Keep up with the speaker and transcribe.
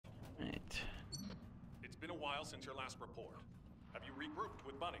while since your last report. Have you regrouped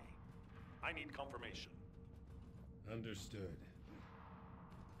with Bunny? I need confirmation. Understood.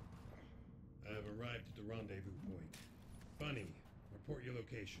 I have arrived at the rendezvous point. Bunny, report your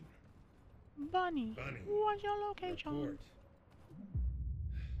location. Bunny, what's your location? Report.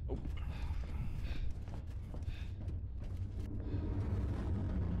 Oh.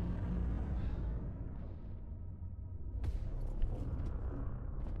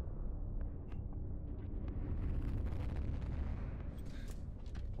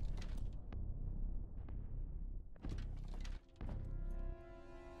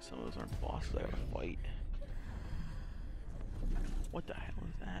 Some of those aren't bosses I gotta fight. What the hell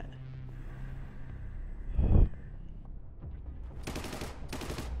is that?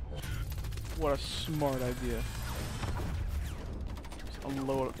 What a smart idea. Just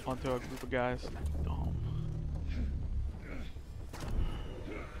unload it onto a group of guys. Dumb.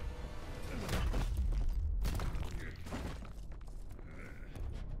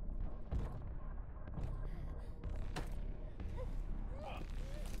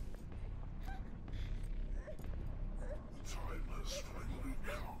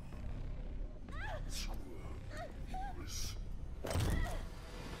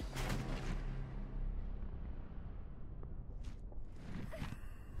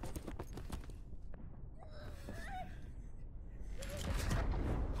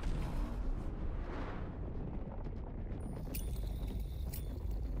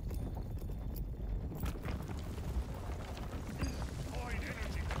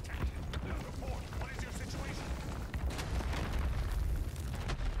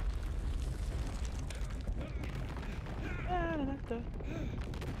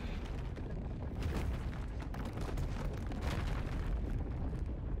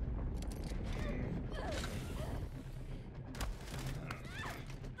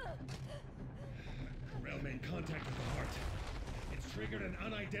 Corel made contact with the heart. It's triggered an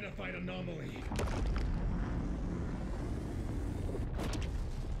unidentified anomaly.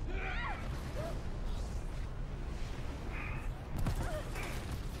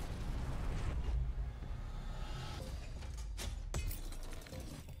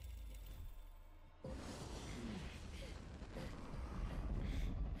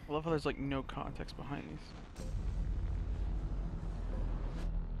 I love how there's like no context behind these.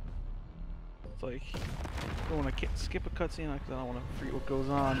 It's like, I don't want to skip a cutscene because I don't want to forget what goes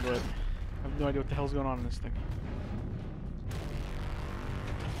on, but I have no idea what the hell's going on in this thing.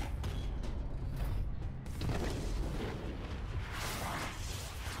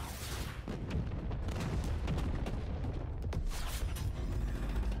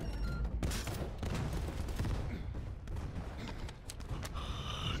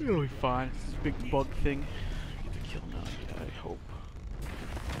 It'll be fine. It's this big bug thing. Get the kill now, I hope.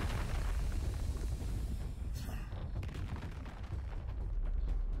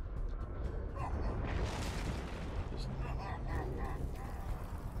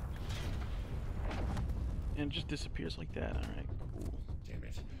 And it just disappears like that. Alright, cool. Damn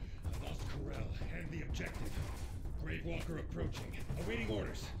it. I lost Corel and the objective. Grave Walker approaching. Awaiting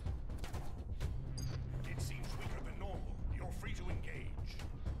orders. It seems weaker than normal. You're free to engage.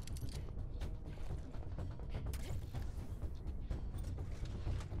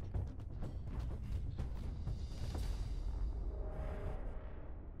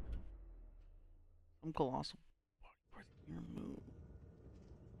 I'm colossal. Where's your move?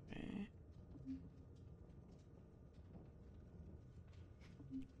 Okay.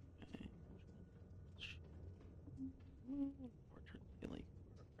 Portrait really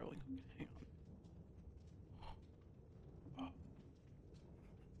early. Hang on.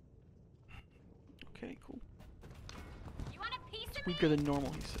 Okay, cool. You want a piece It's of me? weaker than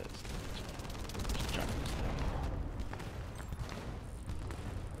normal, he says. Just trying to understand.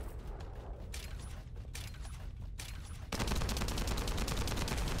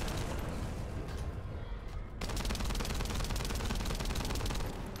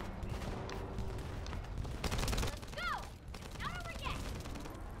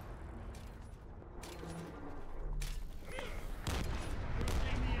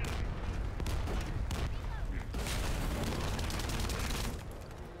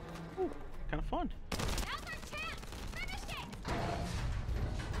 Kind of fun. Now's our chance. Finish it.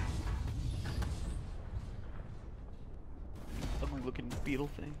 Ugly looking beetle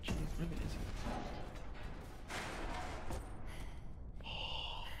thing. Jeez, what even is it?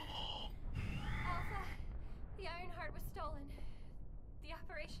 Alpha, the Ironheart was stolen. The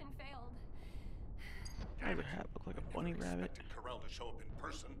operation failed. Why does her hat look like a bunny rabbit? Corel to show up in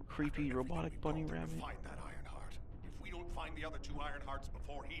person. Creepy robotic bunny rabbit. Find that Ironheart. If we don't find find the other two Ironhearts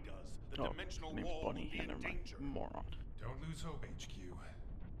before he does, the dimensional name's wall will Bunny, be in and I'm danger. a moron. Don't lose hope, HQ.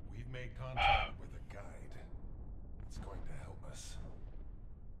 We've made contact with a guide. It's going to help us.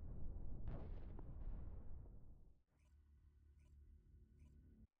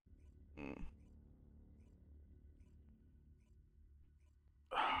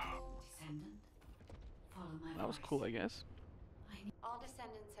 Descendant, follow my That was voice. cool, I guess. All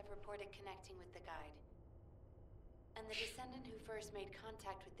descendants have reported connecting with the guide. And the descendant who first made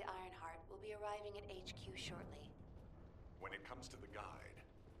contact with the Ironheart will be arriving at HQ shortly. When it comes to the guide,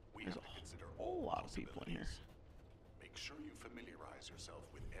 we There's have to consider a whole all lot of people in here. possibilities. Make sure you familiarize yourself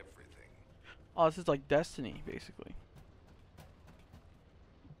with everything. Oh, this is like Destiny, basically.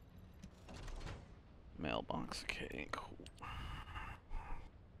 Mailbox. Okay, cool.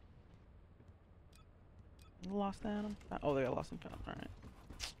 Lost Adam? Oh, they got lost and found. Alright.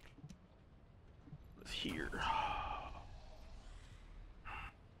 What's here?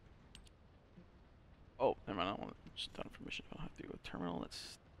 Oh, never mind. I don't want to just done for mission. I don't have to go to terminal.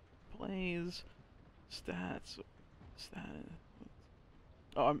 Let's plays stats.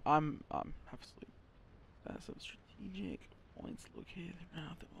 Oh, I'm half asleep. That's some strategic points located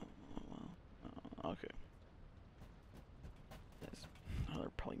around the. Okay. That's another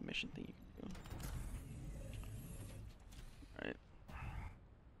probably mission thing you can do. Alright.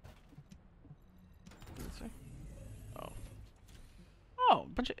 What did it say? Oh. Oh, a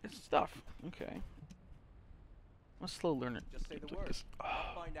bunch of stuff. Okay. I'm a slow learner. Just say the Games like word. this.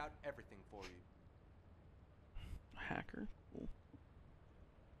 I'll find out everything for you. Hacker. Cool.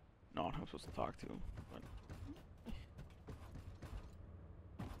 No one I'm supposed to talk to, but.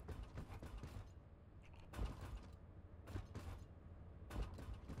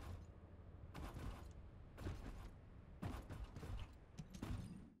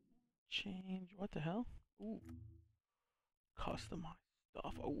 Change. What the hell? Ooh. Customize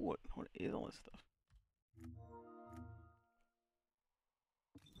stuff. Oh, what is all this stuff?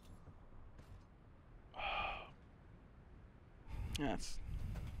 That's.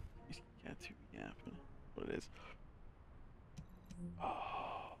 Cat 2, yeah, what it is. Oh.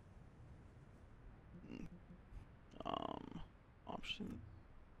 Option.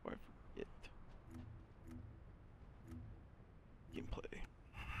 Where I forget. Gameplay.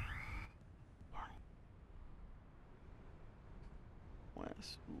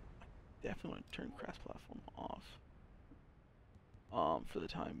 West. Ooh, I definitely want to turn cross platform off. For the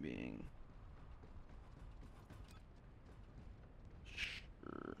time being.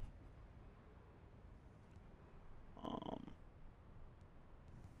 Sure.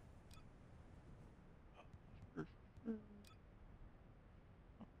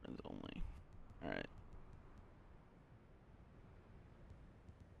 Friends only. Alright.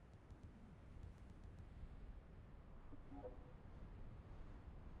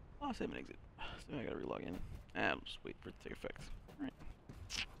 Oh, save and exit. So I gotta relog in. And I'll just wait for it to take effect. Alright.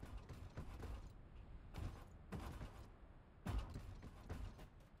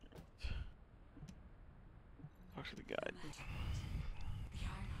 Talk to the guide. The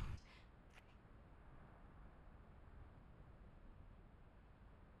Ironheart.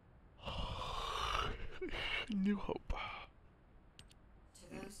 New Hope. To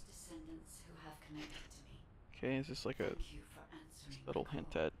those descendants who have connected to me, Okay, is this like a thank you for answering my subtle call.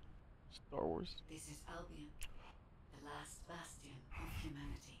 hint at Star Wars? This is Albion, the last bastion of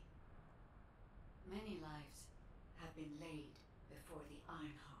humanity. Many lives have been laid before the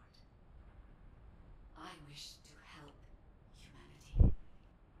Ironheart. I wish to help humanity.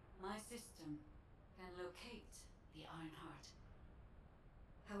 My system can locate the Ironheart.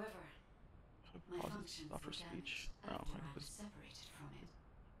 However, my Pause functions it, offer were speech. damaged Oh, after I I was was separated from it.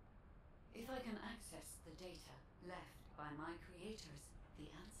 If I can access the data left by my creators,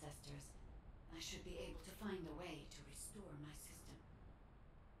 the ancestors, I should be able to find a way to restore my system.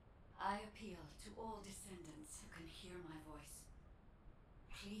 I appeal to all descendants who can hear my voice.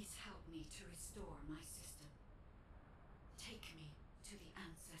 Please help me to restore my system. Take me to the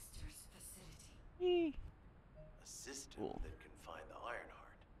ancestors' facility. A system Cool. that can find the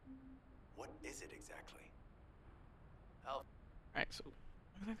Ironheart. What is it exactly? Alright, so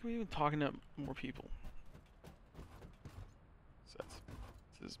looks like we're even talking to more people. So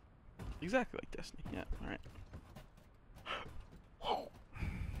this is exactly like Destiny. Yeah, alright.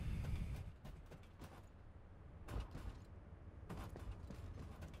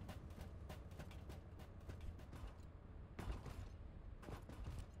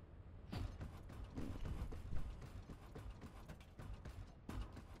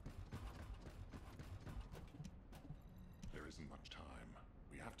 There isn't much time.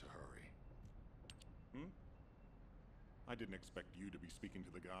 We have to hurry. I didn't expect you to be speaking to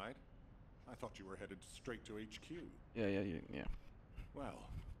the guide. I thought you were headed straight to HQ. Yeah. Well,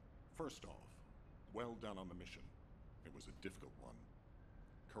 first off, well done on the mission. It was a difficult one.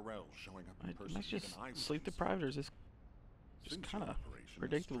 Corell showing up in person. Am I just even I was sleep concerned. deprived, or is this just Since kind your of operation, a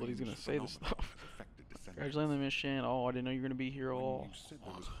predictable that he's gonna strange say this phenomenon stuff? has affected Descendants. Congratulations on the mission. Oh, I didn't know you were gonna be here. When Oh, you said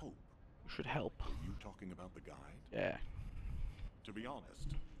there was hope, you should help. were you talking about the guide? Yeah. To be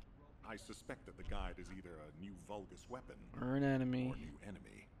honest, I suspect that the guide is either a new Vulgus weapon Or an enemy. or a new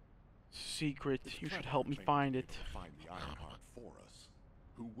enemy. Secret. It's You should clever help me claiming find to it. be able to find the Ironheart for us.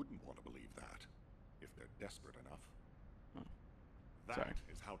 Who wouldn't want to believe that, if they're desperate enough? Oh. That Sorry.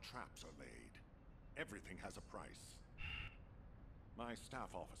 is how traps are laid. Everything has a price. My staff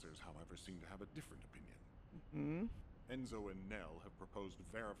officers, however, seem to have a different opinion. Hmm. Enzo and Nell have proposed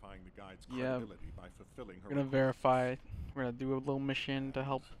verifying the guide's Yeah. credibility by fulfilling her We're gonna requirements. verify. We're gonna do a little mission to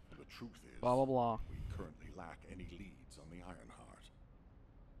help. The truth is, Blah blah blah. we currently lack any leads on the Ironheart.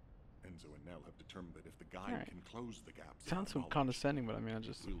 Enzo and Nell have determined that if the guide Alright. can close the gaps in Sounds our so knowledge, condescending, but I mean, I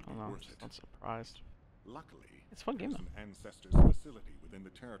just, will I be don't know, I'm worth just it. not surprised. Luckily, It's a fun game there's though. an Ancestors facility within the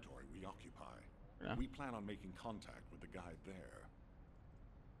territory we occupy. Yeah. We plan on making contact with the guide there.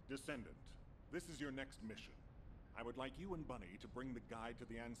 Descendant, this is your next mission. I would like you and Bunny to bring the guide to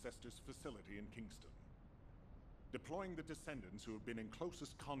the Ancestors facility in Kingston. Deploying the Descendants who have been in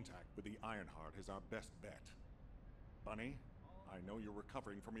closest contact with the Ironheart is our best bet. Bunny, I know you're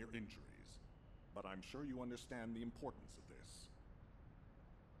recovering from your injuries, but I'm sure you understand the importance of this.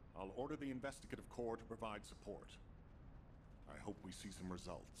 I'll order the Investigative Corps to provide support. I hope we see some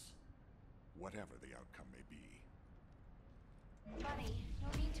results, whatever the outcome may be. Bunny,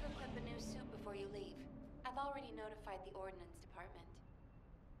 you'll need to equip a new suit before you leave. I've already notified the Ordnance Department.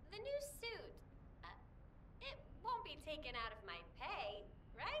 The new suit. It won't be taken out of my pay,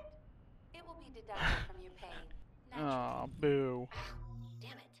 right? It will be deducted from your pay. Naturally. Aw, boo.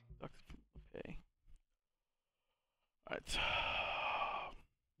 Damn it. Okay. Alright.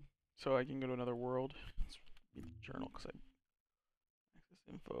 So I can go to another world. Let's read the journal, because I...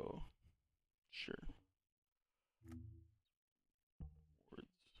 Access info. Sure. Words.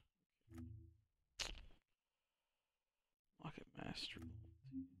 Rocket Master.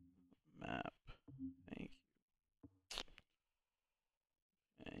 Map. Thank you.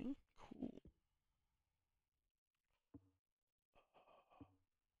 Okay, cool.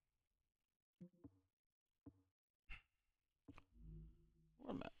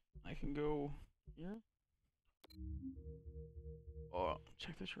 What map? I can go here. Oh,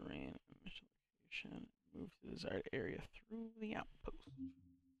 check the terrain, mission location, move to the desired area through the outpost.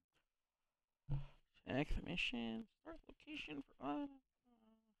 Check the mission, start location for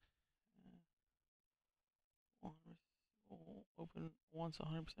open once 100%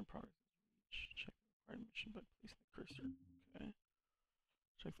 progress is reached. Check the required mission, but place the cursor. Okay.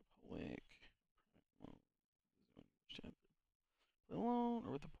 Check the public. Play alone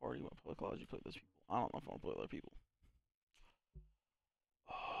or with the party? What public lodge you play with those people? I don't know if I want to play with other people.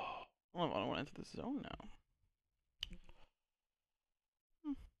 Oh, I don't want to enter this zone now.